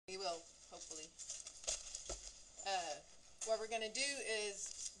will, hopefully. What we're going to do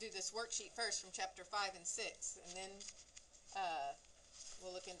is do this worksheet first from chapter 5 and 6, and then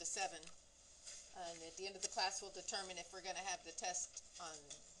we'll look into 7. And at the end of the class, we'll determine if we're going to have the test on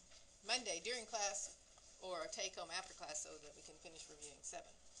Monday during class or take home after class so that we can finish reviewing 7.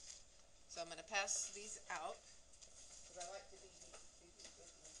 So I'm going to pass these out because I like to do these with you.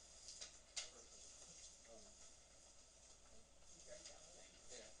 Yeah.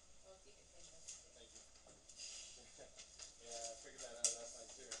 Thank you. Yeah, I figured that out last night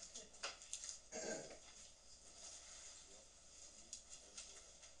too.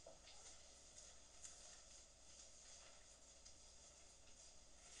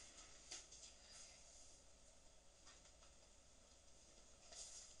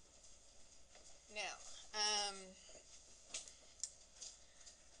 Now,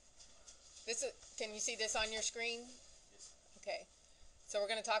 can you see this on your screen? Yes. Okay. So we're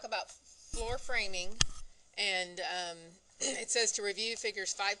going to talk about floor framing, and it says to review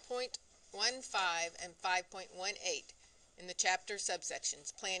figures 5.15 and 5.18 in the chapter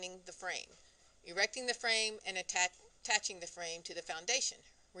subsections, planning the frame, erecting the frame, and attaching the frame to the foundation,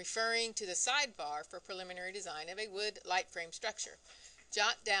 referring to the sidebar for preliminary design of a wood light frame structure.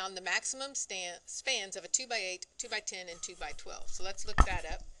 Jot down the maximum spans of a 2x8, 2x10, and 2x12. So let's look that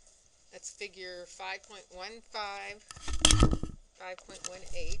up. That's figure 5.15,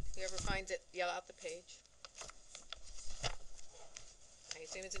 5.18. Whoever finds it, yell out the page. I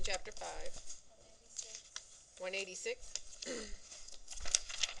assume it's in chapter 5. 186.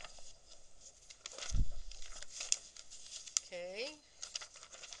 Okay.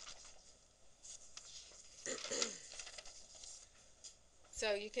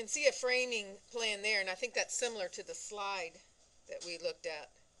 So you can see a framing plan there, and I think that's similar to the slide that we looked at.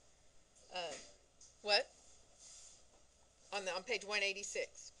 What? On page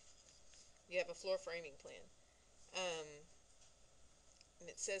 186, you have a floor framing plan. And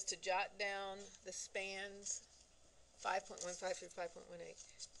it says to jot down the spans, 5.15 through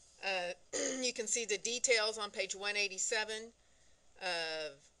 5.18. You can see the details on page 187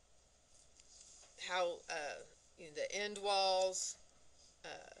 of how the end walls,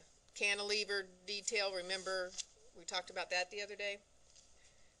 cantilever detail. Remember, we talked about that the other day.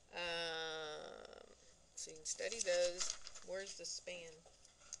 So you can study those. Where's the span?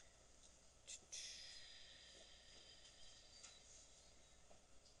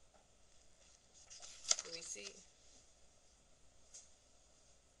 Do we see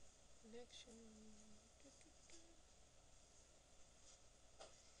connection?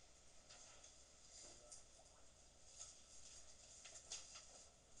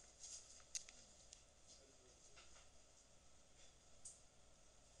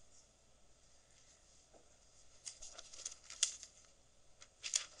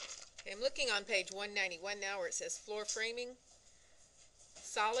 Okay, I'm looking on page 191 now where it says floor framing.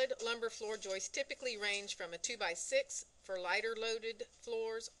 Solid lumber floor joists typically range from a 2x6 for lighter loaded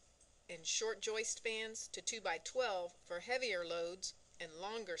floors and short joist spans to 2x12 for heavier loads and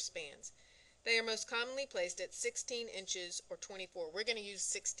longer spans. They are most commonly placed at 16 inches or 24. We're going to use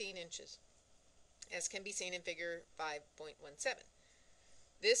 16 inches, as can be seen in figure 5.17.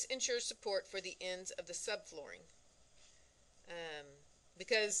 This ensures support for the ends of the subflooring.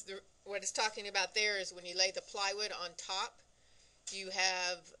 Because what it's talking about there is when you lay the plywood on top, you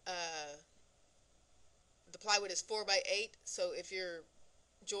have the plywood is 4x8, so if your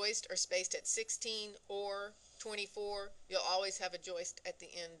joists are spaced at 16 or 24, you'll always have a joist at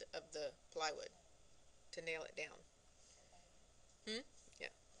the end of the plywood to nail it down. Yeah.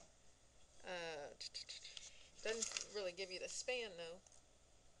 Doesn't really give you the span though.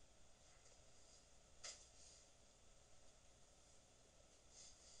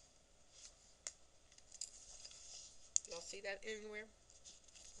 Y'all see that anywhere? I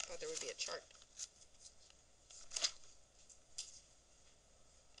thought there would be a chart.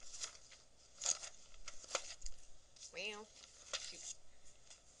 Well, shoot.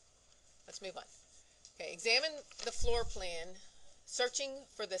 Let's move on. Okay, examine the floor plan, searching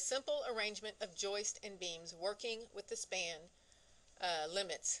for the simple arrangement of joist and beams working with the span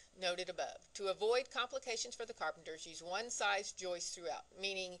limits noted above. To avoid complications for the carpenters, use one size joist throughout,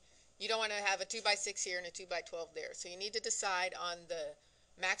 meaning you don't want to have a 2x6 here and a 2x12 there. So you need to decide on the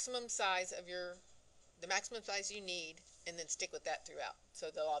maximum size of the maximum size you need, and then stick with that throughout, so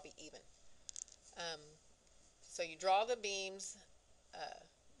they'll all be even. So you draw the beams,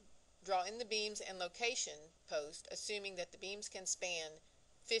 draw in the beams and location post, assuming that the beams can span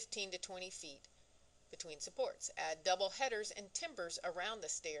 15 to 20 feet between supports. Add double headers and timbers around the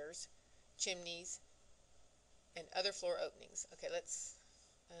stairs, chimneys, and other floor openings. Okay, let's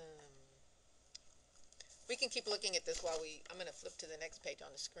We can keep looking at this while I'm going to flip to the next page on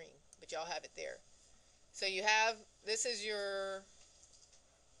the screen, but y'all have it there. So you have, this is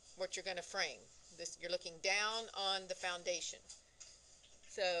what you're going to frame. You're looking down on the foundation.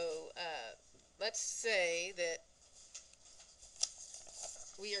 So let's say that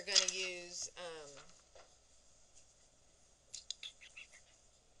we are going to use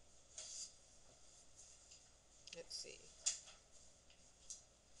let's see.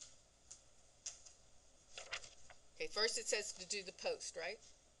 Okay, first it says to do the post, right?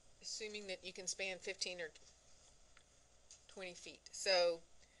 Assuming that you can span 15 or 20 feet. So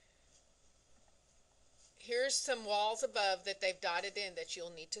here's some walls above that they've dotted in that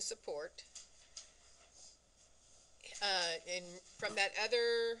you'll need to support. And from that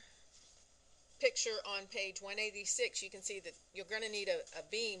other picture on page 186, you can see that you're going to need a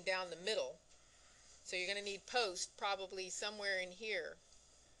beam down the middle. So you're going to need posts probably somewhere in here.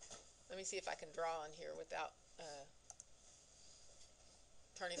 Let me see if I can draw on here without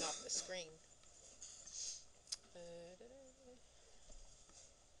turning off the screen. I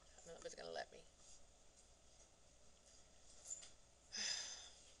don't know if it's going to let me.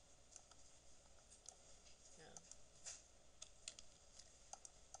 No.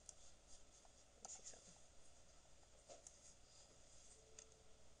 Let me see something.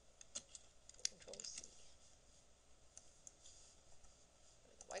 Control C.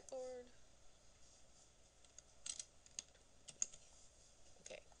 Whiteboard.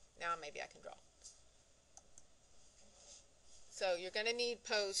 Okay, now maybe I can draw. So you're going to need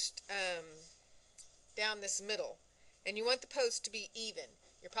post down this middle, and you want the post to be even.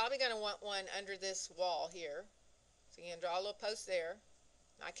 You're probably going to want one under this wall here, so you can draw a little post there.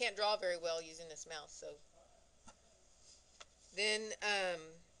 Now, I can't draw very well using this mouse, so then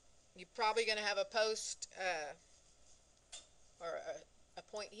you're probably going to have a post or a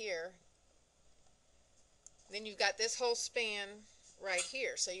point here. Then you've got this whole span right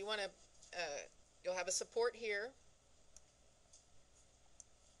here, so you want to you'll have a support here.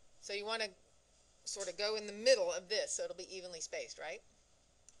 So you want to sort of go in the middle of this so it'll be evenly spaced, right?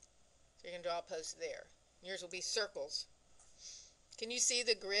 So you're going to draw a post there. Yours will be circles. Can you see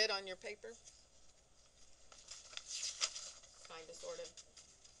the grid on your paper? Kind of, sort of.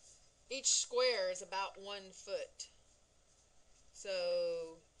 Each square is about 1 foot. So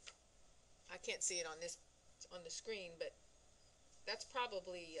I can't see it on the screen, but that's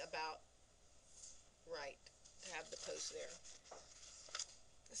probably about right to have the post there.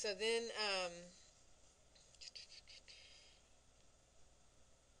 So then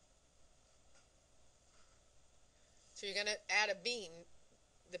so you're going to add a beam.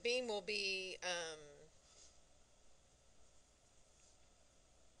 The beam will be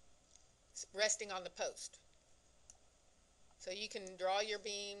resting on the post. So you can draw your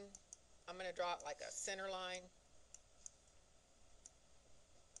beam. I'm going to draw it like a center line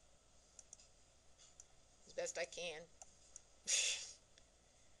as best I can.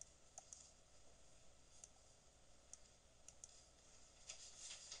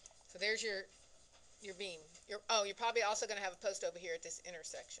 So there's your beam. You're probably also going to have a post over here at this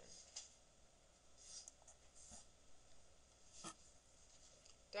intersection.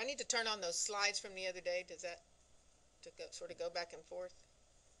 Do I need to turn on those slides from the other day? Does that sort of go back and forth,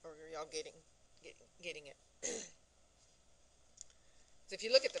 or are y'all getting it? So if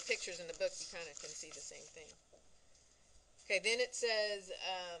you look at the pictures in the book, you kind of can see the same thing. Okay, then it says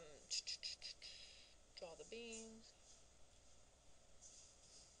draw the beams.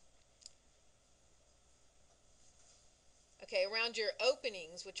 Okay, around your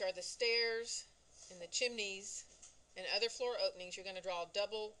openings, which are the stairs and the chimneys and other floor openings, you're going to draw a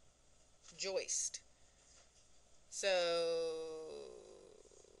double joist. So,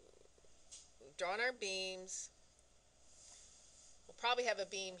 we've drawn our beams. We'll probably have a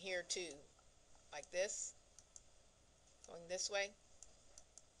beam here too, like this, going this way,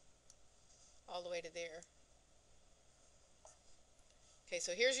 all the way to there. Okay,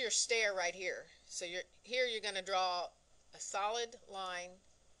 so here's your stair right here. So you're going to draw a solid line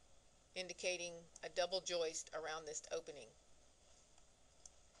indicating a double joist around this opening.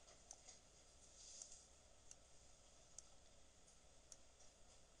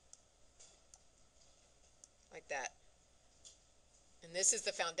 Like that. And this is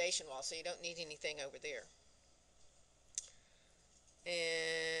the foundation wall, so you don't need anything over there.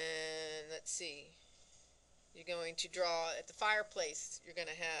 And let's see. You're going to draw at the fireplace, you're going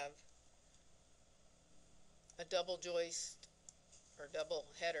to have a double joist or double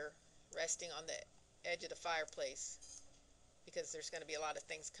header resting on the edge of the fireplace, because there's going to be a lot of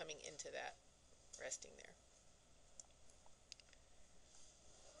things coming into that resting there.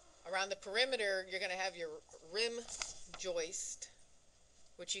 Around the perimeter, you're going to have your rim joist,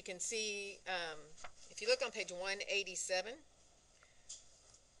 which you can see if you look on page 187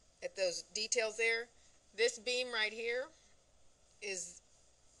 at those details there. This beam right here is,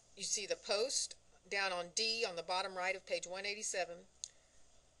 you see the post down on D on the bottom right of page 187.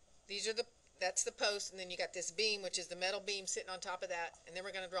 That's the post, and then you got this beam, which is the metal beam sitting on top of that, and then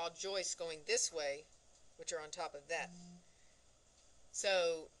we're going to draw joists going this way, which are on top of that.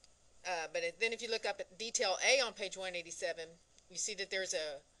 So, then if you look up at detail A on page 187, you see that there's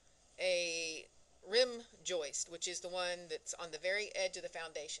a rim joist, which is the one that's on the very edge of the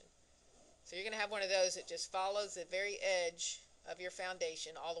foundation. So you're going to have one of those that just follows the very edge of your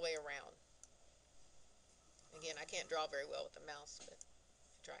foundation all the way around. Again, I can't draw very well with the mouse, but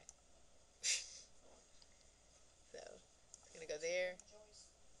try. So, it's going to go there.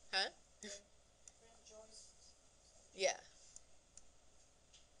 Huh? Yeah.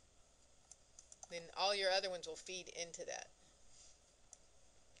 Then all your other ones will feed into that.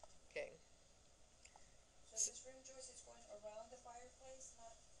 Okay. So this rim joist is going around the fireplace,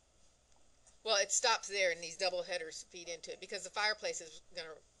 not... Well, it stops there, and these double headers feed into it, because the fireplace is going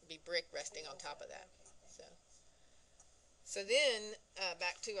to be brick resting on top of that. So then,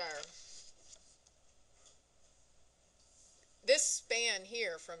 back to this span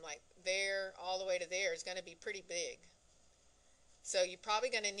here from like there all the way to there is going to be pretty big. So you're probably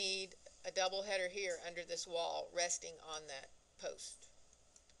going to need a double header here under this wall resting on that post.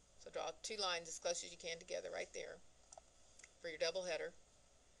 So draw two lines as close as you can together right there for your double header.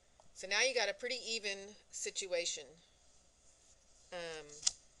 So now you got a pretty even situation.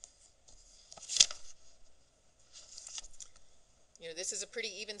 This is a pretty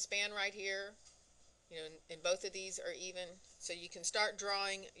even span right here. And both of these are even. So you can start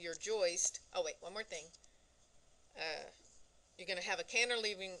drawing your joist. Oh wait, one more thing. You're going to have a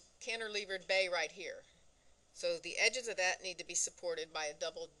cantilevered bay right here. So the edges of that need to be supported by a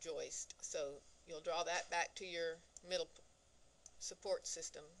double joist. So you'll draw that back to your middle support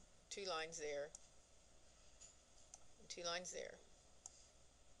system. Two lines there. And two lines there.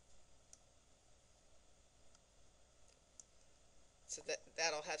 So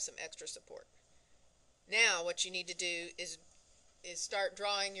that'll have some extra support. Now what you need to do is start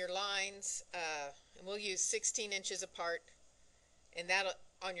drawing your lines, and we'll use 16 inches apart, and that'll,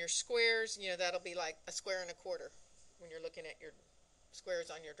 on your squares, that'll be like a square and a quarter when you're looking at your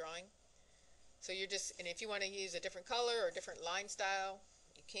squares on your drawing. So and if you want to use a different color or a different line style,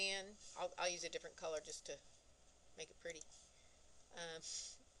 you can. I'll use a different color just to make it pretty.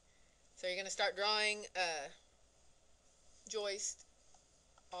 So you're going to start drawing joist,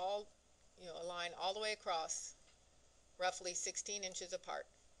 a line all the way across, roughly 16 inches apart.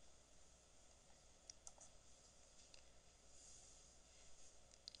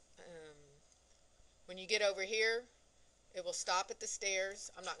 When you get over here, it will stop at the stairs.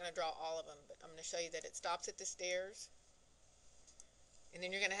 I'm not going to draw all of them, but I'm going to show you that it stops at the stairs. And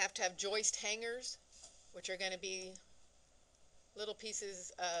then you're going to have joist hangers, which are going to be little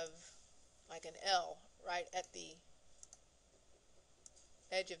pieces of like an L right at the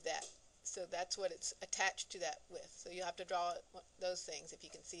edge of that. So that's what it's attached to that with. So you have to draw those things, if you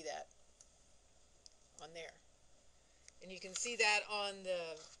can see that on there. And you can see that on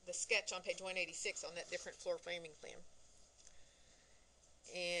the sketch on page 186 on that different floor framing plan.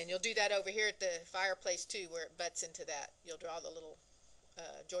 And you'll do that over here at the fireplace too, where it butts into that. You'll draw the little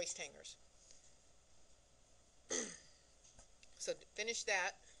joist hangers. So finish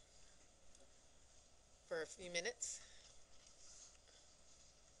that for a few minutes.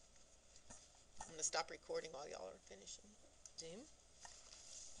 I'm going to stop recording while y'all are finishing. Zoom.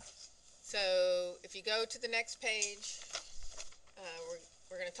 So if you go to the next page,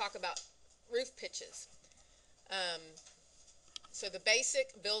 we're going to talk about roof pitches. So the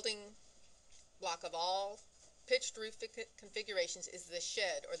basic building block of all pitched roof configurations is the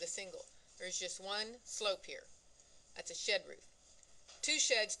shed or the single. There's just one slope here. That's a shed roof. Two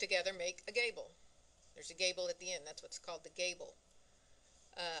sheds together make a gable. There's a gable at the end. That's what's called the gable.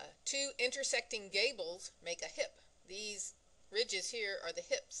 Two intersecting gables make a hip. These ridges here are the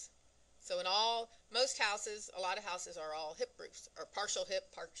hips. So in most houses, a lot of houses are all hip roofs, or partial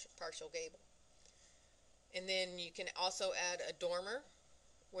hip, partial gable. And then you can also add a dormer,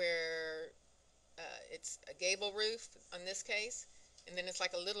 where it's a gable roof in this case, and then it's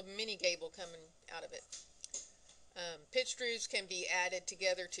like a little mini gable coming out of it. Pitched roofs can be added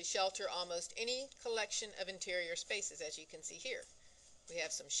together to shelter almost any collection of interior spaces, as you can see here. We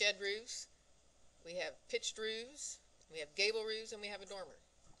have some shed roofs, we have pitched roofs, we have gable roofs, and we have a dormer.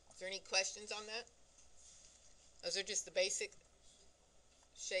 Is there any questions on that? Those are just the basic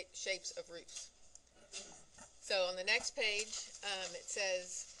shapes of roofs. So on the next page, it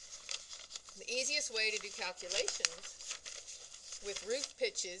says the easiest way to do calculations with roof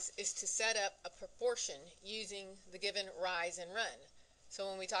pitches is to set up a proportion using the given rise and run. So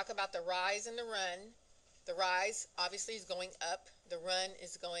when we talk about the rise and the run, the rise obviously is going up, the run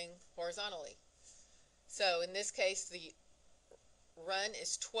is going horizontally. So in this case, the run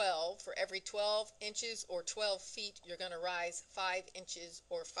is 12. For every 12 inches or 12 feet, you're going to rise 5 inches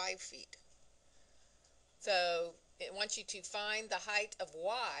or 5 feet. So it wants you to find the height of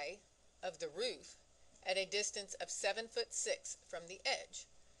Y of the roof at a distance of 7'6" from the edge.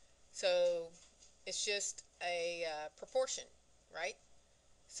 So it's just a proportion, right?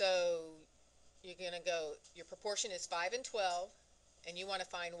 So you're going to go, your proportion is 5 and 12, and you want to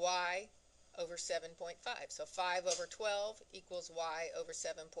find Y over 7.5. So 5 over 12 equals Y over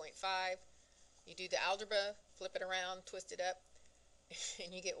 7.5. You do the algebra, flip it around, twist it up,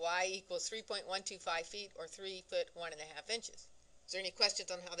 and you get Y equals 3.125 feet, or 3 foot 1.5 inches. Is there any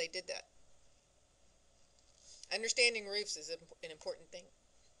questions on how they did that? Understanding roofs is an important thing.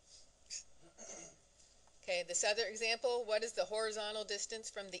 Okay, this other example, what is the horizontal distance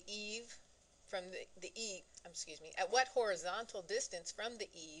from the eave? At what horizontal distance from the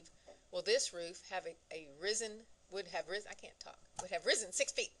eave will this roof have would have risen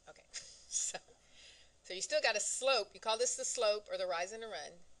 6 feet? Okay, so you still got a slope. You call this the slope or the rise and the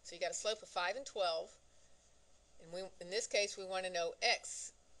run. So you got a slope of 5 and 12. And in this case, we want to know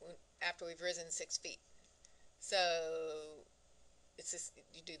X after we've risen 6 feet. So it's just,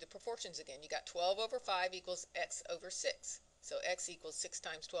 you do the proportions again. You got 12 over 5 equals X over 6. So X equals 6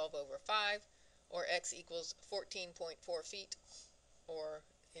 times 12 over 5, or X equals 14.4 feet, or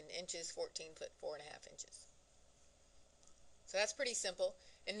in inches, 14 foot 4.5 inches. So that's pretty simple.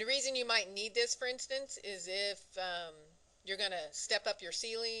 And the reason you might need this, for instance, is if you're going to step up your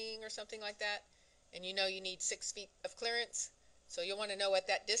ceiling or something like that, and you know you need 6 feet of clearance, so you'll want to know what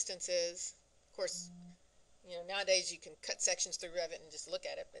that distance is. Of course, you know, nowadays you can cut sections through Revit and just look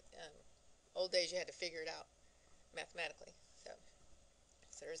at it, but old days you had to figure it out mathematically.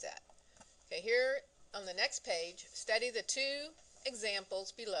 So there's that. Okay, here on the next page, study the 2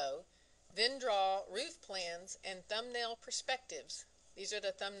 examples below, then draw roof plans and thumbnail perspectives. These are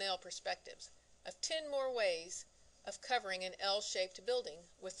the thumbnail perspectives of 10 more ways of covering an L-shaped building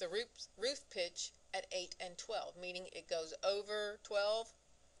with the roof pitch at 8 and 12, meaning it goes over 12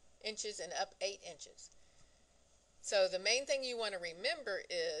 inches and up 8 inches. So the main thing you want to remember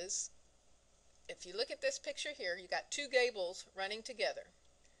is, if you look at this picture here, you got 2 gables running together.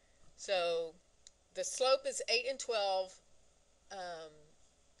 So the slope is 8 and 12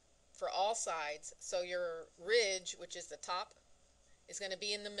 for all sides. So your ridge, which is the top, is going to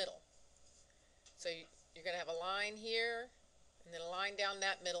be in the middle. So you're going to have a line here, and then a line down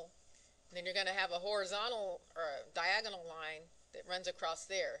that middle, and then you're going to have a horizontal or a diagonal line that runs across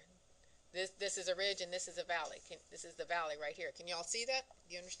there. This is a ridge and this is a valley. This is the valley right here. Can you all see that?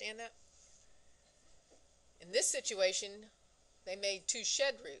 Do you understand that? In this situation, they made 2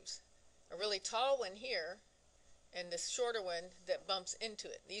 shed roofs. A really tall one here, and this shorter one that bumps into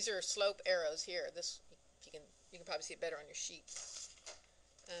it. These are slope arrows here. This you can probably see it better on your sheet.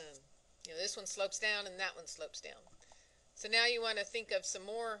 You know, this one slopes down and that one slopes down. So now you want to think of some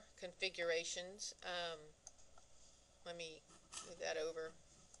more configurations. Let me move that over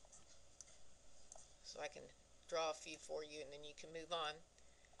so I can draw a few for you, and then you can move on.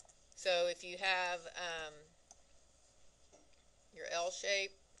 So if you have your L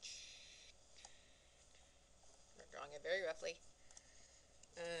shape, I'm drawing it very roughly.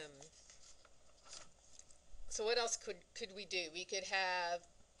 So what else could we do? We could have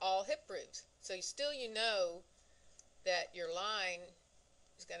all hip roofs. So you know that your line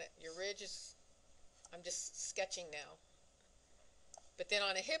is your ridge is, I'm just sketching now. But then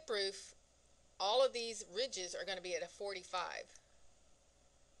on a hip roof, all of these ridges are going to be at a 45.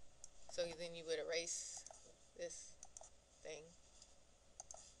 So then you would erase this thing,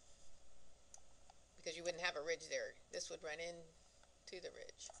 because you wouldn't have a ridge there. This would run into the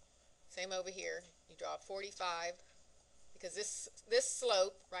ridge. Same over here. You draw a 45, because this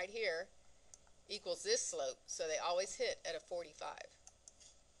slope right here equals this slope, so they always hit at a 45.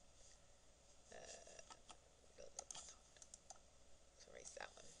 Let's erase that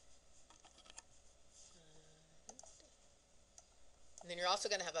one. And then you're also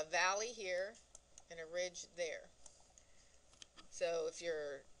going to have a valley here and a ridge there. So if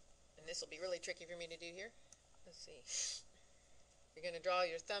you're, and this will be really tricky for me to do here. Let's see. You're going to draw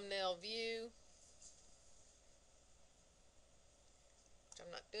your thumbnail view, which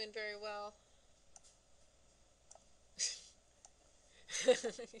I'm not doing very well.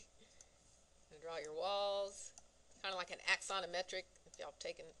 And draw your walls. Kind of like an axonometric, if y'all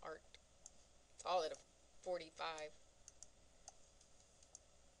taken art. It's all at a 45.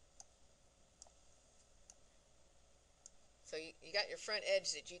 So you got your front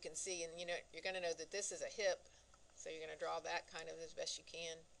edge that you can see, and you're going to know that this is a hip, so you're going to draw that kind of as best you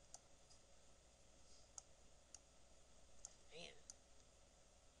can. Man.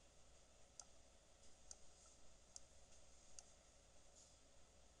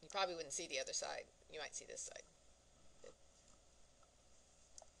 You probably wouldn't see the other side. You might see this side.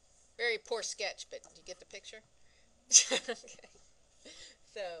 Very poor sketch, but you get the picture? Okay.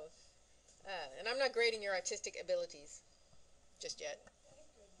 So, and I'm not grading your artistic abilities just yet.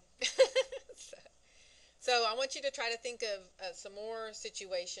 so I want you to try to think of some more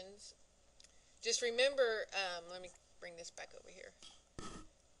situations. Just remember, let me bring this back over here.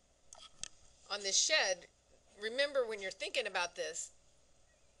 On this shed, remember when you're thinking about this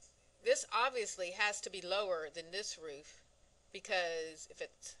obviously has to be lower than this roof, because if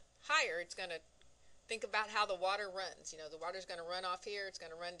it's higher, it's going to think about how the water runs. The water's going to run off here, it's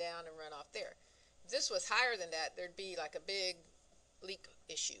going to run down and run off there. If this was higher than that, there'd be like a big leak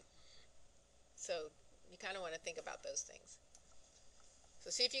issue. So you kind of want to think about those things. So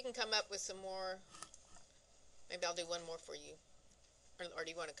see if you can come up with some more. Maybe I'll do one more for you. Or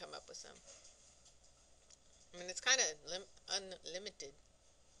do you want to come up with some? I mean, it's kind of unlimited.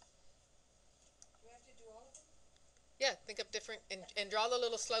 Do we have to do all of them? Yeah, think up different, and draw the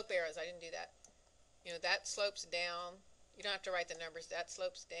little slope arrows. I didn't do that. That slopes down. You don't have to write the numbers. That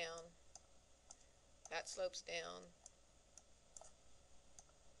slopes down. That slopes down.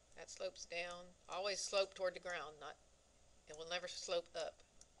 That slopes down. Always slope toward the ground. It will never slope up.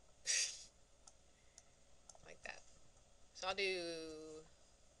 Like that. So I'll do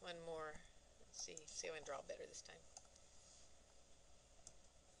one more. Let's see if I can draw better this time.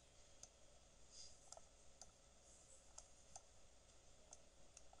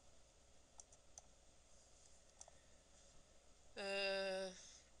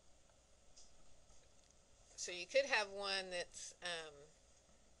 So you could have one that's, I'm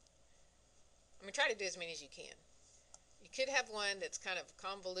going to try to do as many as you can. You could have one that's kind of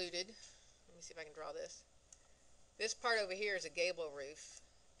convoluted. Let me see if I can draw this. This part over here is a gable roof,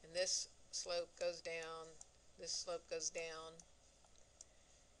 and this slope goes down, this slope goes down,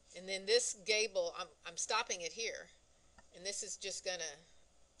 and then this gable, I'm stopping it here, and this is just going to,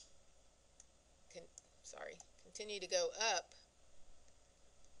 continue to go up.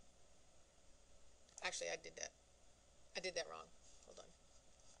 Actually, I did that wrong. Hold on.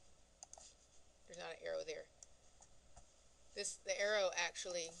 There's not an arrow there. The arrow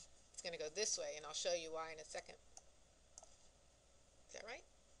actually is going to go this way, and I'll show you why in a second. Is that right?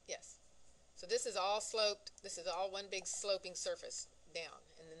 Yes. So this is all sloped. This is all one big sloping surface down,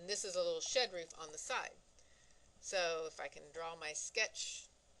 and then this is a little shed roof on the side. So if I can draw my sketch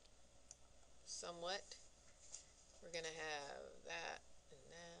somewhat, we're going to have that and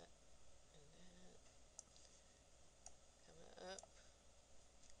that and that coming up.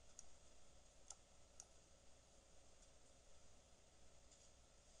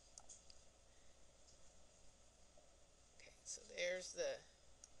 Okay, so there's the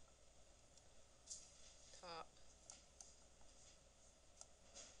top.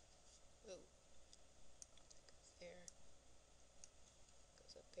 Ooh. Goes there.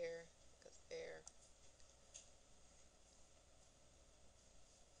 Goes up there. Goes there.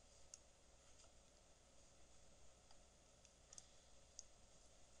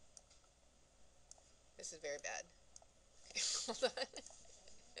 This is very bad. Okay, hold on.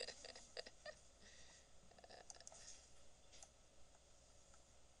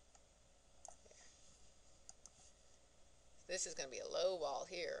 This is going to be a low wall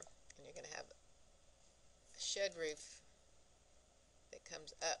here, and you're going to have a shed roof that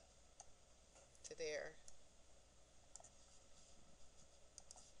comes up to there.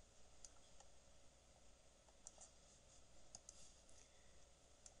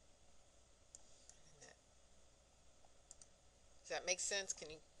 Does that make sense? Can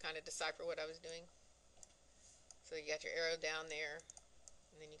you kind of decipher what I was doing? So you got your arrow down there,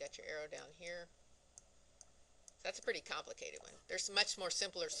 and then you got your arrow down here. That's a pretty complicated one. There's much more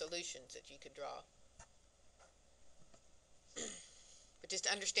simpler solutions that you could draw. But just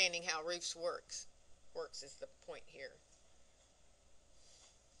understanding how roofs works is the point here.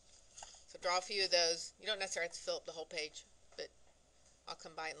 So draw a few of those. You don't necessarily have to fill up the whole page, but I'll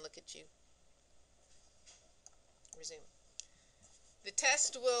come by and look at you. Resume. The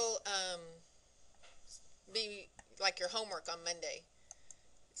test will be like your homework on Monday.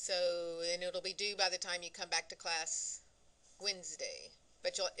 So, and it'll be due by the time you come back to class Wednesday,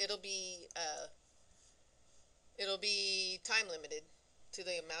 but it'll be time limited to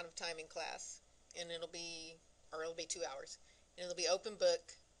the amount of time in class, and it'll be 2 hours, and it'll be open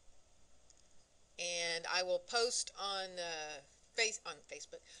book. And I will post on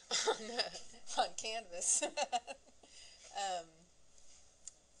Facebook on Canvas.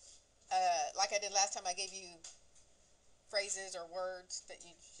 Like I did last time, I gave you phrases or words that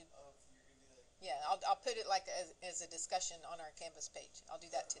you should. Oh, you're gonna do that. Yeah, I'll put it like as a discussion on our Canvas page. I'll do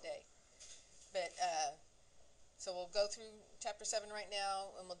that today. But so we'll go through chapter 7 right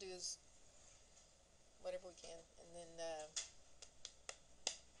now, and we'll do whatever we can, and then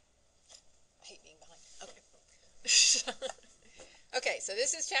I hate being behind. Okay. Okay, so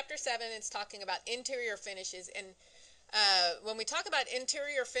this is chapter 7. It's talking about interior finishes, and when we talk about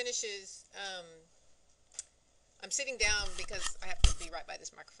interior finishes, I'm sitting down because I have to be right by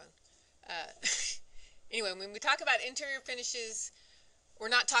this microphone. Anyway, when we talk about interior finishes, we're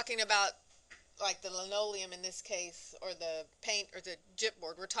not talking about like the linoleum in this case, or the paint, or the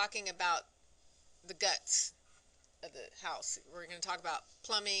gypboard. We're talking about the guts of the house. We're going to talk about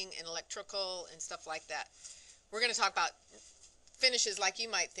plumbing and electrical and stuff like that. We're going to talk about finishes like you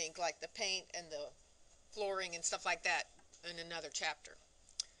might think, like the paint and the flooring and stuff like that, in another chapter.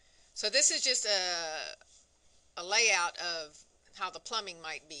 So this is just a layout of how the plumbing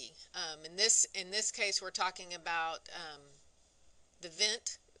might be. In this case, we're talking about the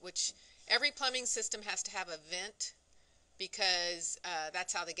vent, which every plumbing system has to have a vent, because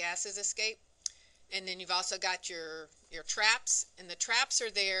that's how the gases escape. And then you've also got your traps, and the traps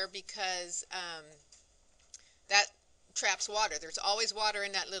are there because that traps water. There's always water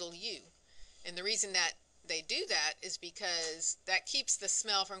in that little U, and the reason that they do that is because that keeps the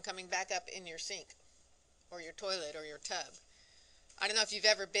smell from coming back up in your sink or your toilet or your tub. I don't know if you've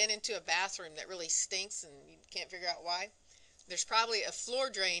ever been into a bathroom that really stinks and you can't figure out why. There's probably a floor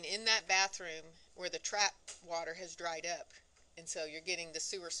drain in that bathroom where the trap water has dried up, and so you're getting the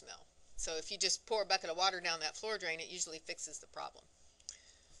sewer smell. So if you just pour a bucket of water down that floor drain, it usually fixes the problem.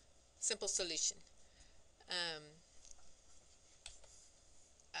 Simple solution.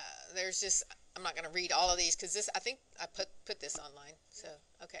 There's just, I'm not going to read all of these because I think I put this online. So,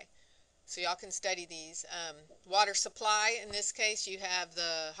 okay. So y'all can study these. Water supply, in this case, you have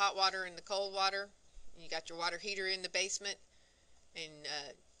the hot water and the cold water. You got your water heater in the basement. And,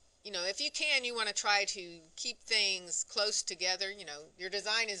 you know, if you can, you want to try to keep things close together. You know, your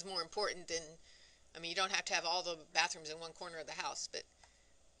design is more important than, I mean, you don't have to have all the bathrooms in one corner of the house. But,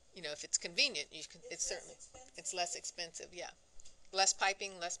 you know, if it's convenient, you can. It's certainly, it's less expensive, yeah. Less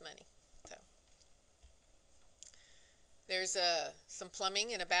piping, less money. So there's some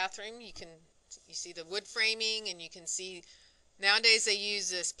plumbing in a bathroom. You see the wood framing, and you can see nowadays they use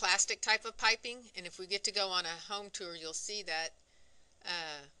this plastic type of piping. And if we get to go on a home tour, you'll see that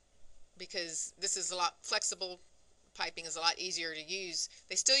because this is a lot flexible. Piping is a lot easier to use.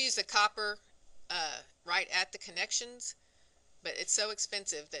 They still use the copper right at the connections, but it's so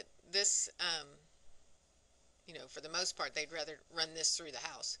expensive that this. You know, for the most part, they'd rather run this through the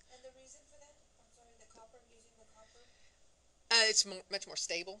house. And the reason for that? I'm sorry, using the copper? It's much more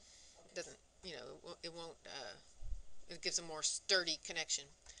stable. It doesn't, you know, it won't, it gives a more sturdy connection.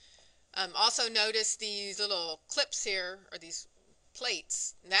 Also notice these little clips here, or these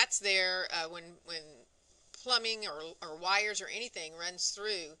plates. That's there when plumbing or wires or anything runs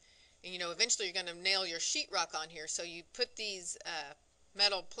through. And, you know, eventually you're going to nail your sheetrock on here. So you put these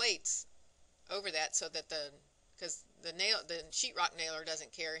metal plates over that so that because the sheetrock nailer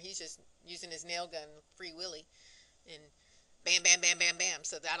doesn't care. He's just using his nail gun free willy, and bam, bam, bam, bam, bam.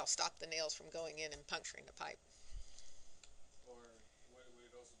 So that'll stop the nails from going in and puncturing the pipe. Or would it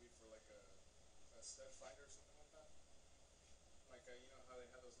also be for like a stud finder or something like that? Like you know how they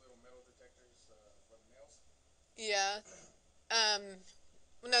have those little metal detectors for the nails? Yeah.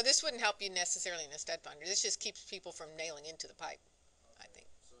 Well, no, this wouldn't help you necessarily in a stud finder. This just keeps people from nailing into the pipe. Okay. I think.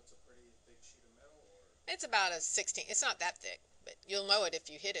 So it's a pretty thick sheet of metal, or? It's about a 16. It's not that thick, but you'll know it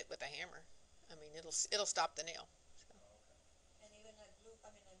if you hit it with a hammer. I mean, it'll stop the nail. So. Oh, okay. And even a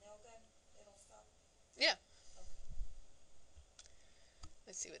nail gun, it'll stop? Yeah. Okay.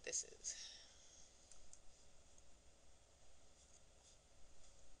 Let's see what this is.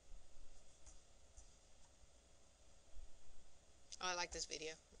 Oh, I like this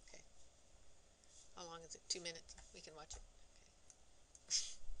video. Okay. How long is it? 2 minutes. We can watch it.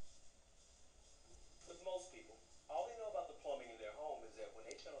 With most people, all they know about the plumbing in their home is that when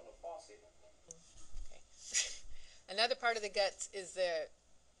they turn on the faucet. Okay. Another part of the guts is the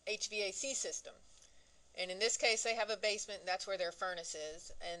HVAC system. And in this case, they have a basement, and that's where their furnace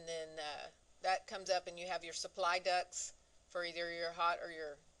is. And then that comes up, and you have your supply ducts for either your hot or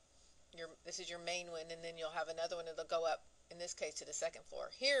your this is your main one, and then you'll have another one that'll go up, in this case, to the second floor.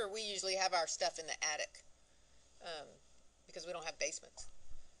 Here we usually have our stuff in the attic, because we don't have basements.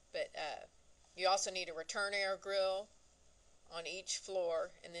 But you also need a return air grill on each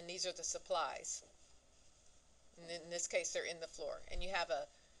floor, and then these are the supplies. And in this case, they're in the floor. And you have a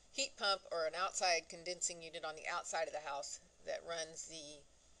heat pump or an outside condensing unit on the outside of the house that runs the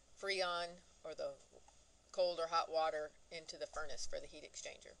Freon or the cold or hot water into the furnace for the heat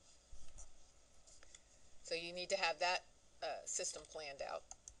exchanger. So you need to have that system planned out.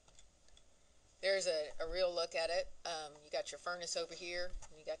 There's a real look at it. You got your furnace over here,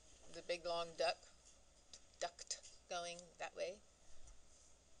 and you got the big long duct going that way.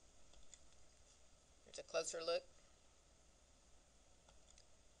 There's a closer look.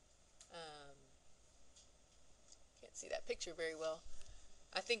 Can't see that picture very well.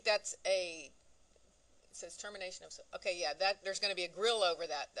 I think that's it says termination of, okay, yeah, there's going to be a grill over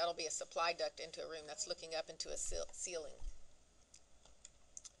that. That'll be a supply duct into a room that's looking up into a ceiling.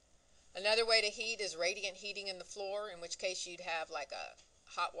 Another way to heat is radiant heating in the floor, in which case you'd have like a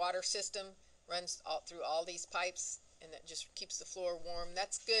hot water system runs through all these pipes, and that just keeps the floor warm.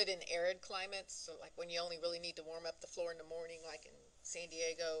 That's good in arid climates, so like when you only really need to warm up the floor in the morning, like in San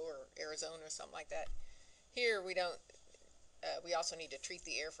Diego or Arizona or something like that. Here we don't. We also need to treat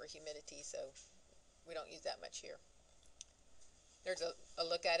the air for humidity, so we don't use that much here. There's a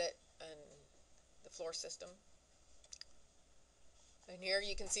look at it and the floor system. And here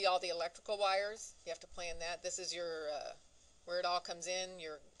you can see all the electrical wires. You have to plan that. This is your where it all comes in,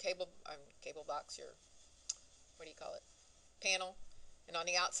 your cable box, your, what do you call it, panel. And on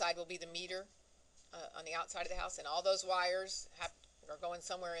the outside will be the meter on the outside of the house. And all those wires are going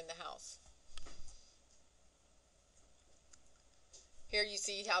somewhere in the house. Here you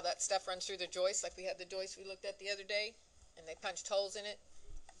see how that stuff runs through the joist, like we had the joist we looked at the other day, and they punched holes in it.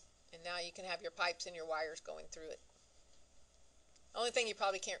 And now you can have your pipes and your wires going through it. Only thing you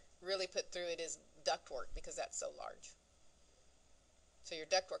probably can't really put through it is ductwork, because that's so large. So your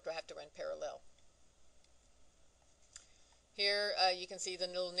ductwork will have to run parallel. Here you can see the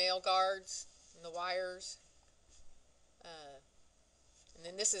little nail guards and the wires. And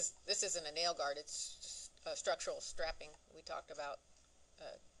then this isn't a nail guard, it's just a structural strapping we talked about.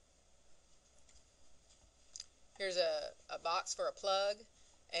 Here's a box for a plug,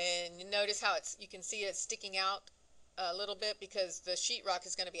 and you notice how you can see it's sticking out a little bit because the sheetrock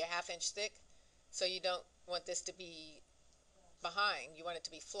is going to be a 1/2 inch thick, so you don't want this to be behind. You want it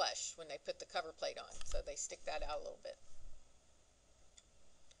to be flush when they put the cover plate on, so they stick that out a little bit.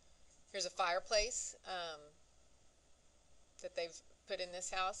 Here's a fireplace that they've put in this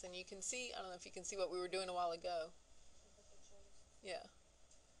house, and you can see, I don't know if you can see what we were doing a while ago. Yeah,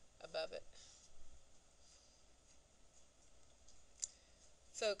 above it.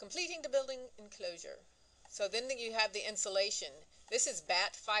 So completing the building enclosure. So then you have the insulation. This is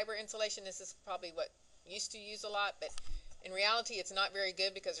batt fiber insulation. This is probably what used to use a lot, but in reality it's not very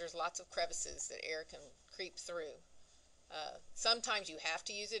good because there's lots of crevices that air can creep through. Sometimes you have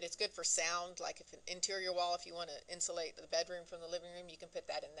to use it. It's good for sound, like if an interior wall, if you want to insulate the bedroom from the living room, you can put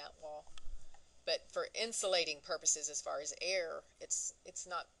that in that wall. But for insulating purposes, as far as air, it's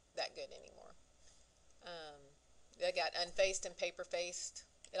not that good anymore. They got unfaced and paper faced.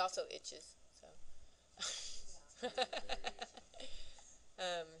 It also itches. So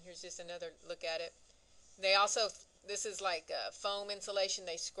here's just another look at it. They also, this is like foam insulation.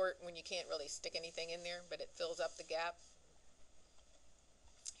 They squirt when you can't really stick anything in there, but it fills up the gap.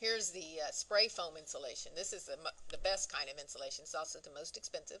 Here's the spray foam insulation. This is the best kind of insulation. It's also the most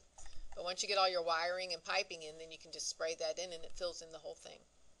expensive. But once you get all your wiring and piping in, then you can just spray that in and it fills in the whole thing.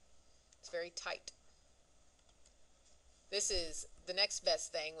 It's very tight. This is the next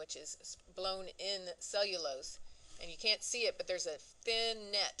best thing, which is blown in cellulose. And you can't see it, but there's a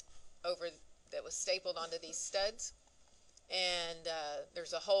thin net over that was stapled onto these studs. And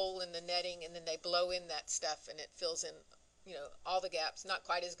there's a hole in the netting, and then they blow in that stuff and it fills in, you know, all the gaps. Not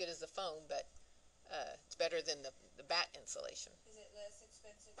quite as good as the foam, but it's better than the batt insulation. Is it less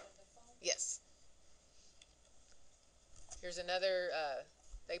expensive than the foam? Yes. Here's another,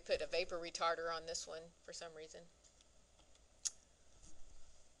 they put a vapor retarder on this one for some reason.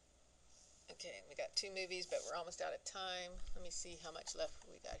 Okay, we got 2 movies, but we're almost out of time. Let me see how much left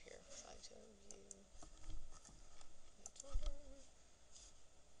we got here.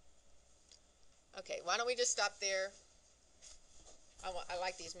 Okay, why don't we just stop there? I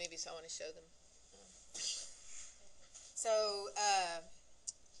like these movies, so I want to show them. So,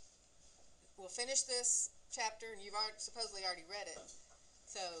 we'll finish this chapter, and you've supposedly already read it.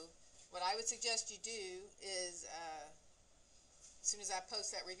 So, what I would suggest you do is as soon as I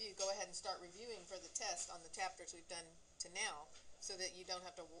post that review, go ahead and start reviewing for the test on the chapters we've done to now, so that you don't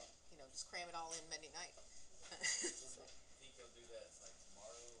have to, just cram it all in Monday night. Think you'll do that like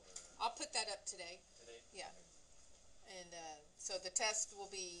tomorrow or I'll put that up today. today? Yeah. And so the test will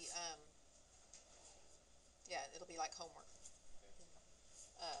be, it'll be like homework.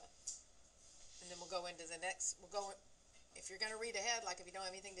 And then we'll go into the next, if you're going to read ahead, like if you don't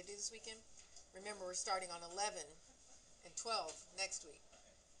have anything to do this weekend, remember we're starting on 11 and 12 next week.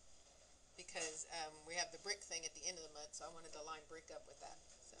 Because we have the brick thing at the end of the month, so I wanted to line brick up with that.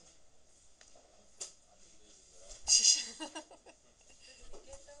 So. Did we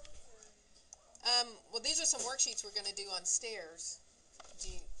get those, or? Well, these are some worksheets we're going to do on stairs.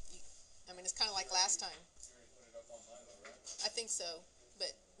 It's kind of like last time. You already put it up online though, right? I think so,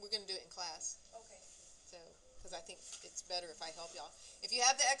 but we're going to do it in class. Okay. So, because I think it's better if I help y'all. If you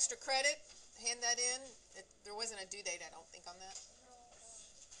have the extra credit, hand that in. There wasn't a due date, I don't think, on that.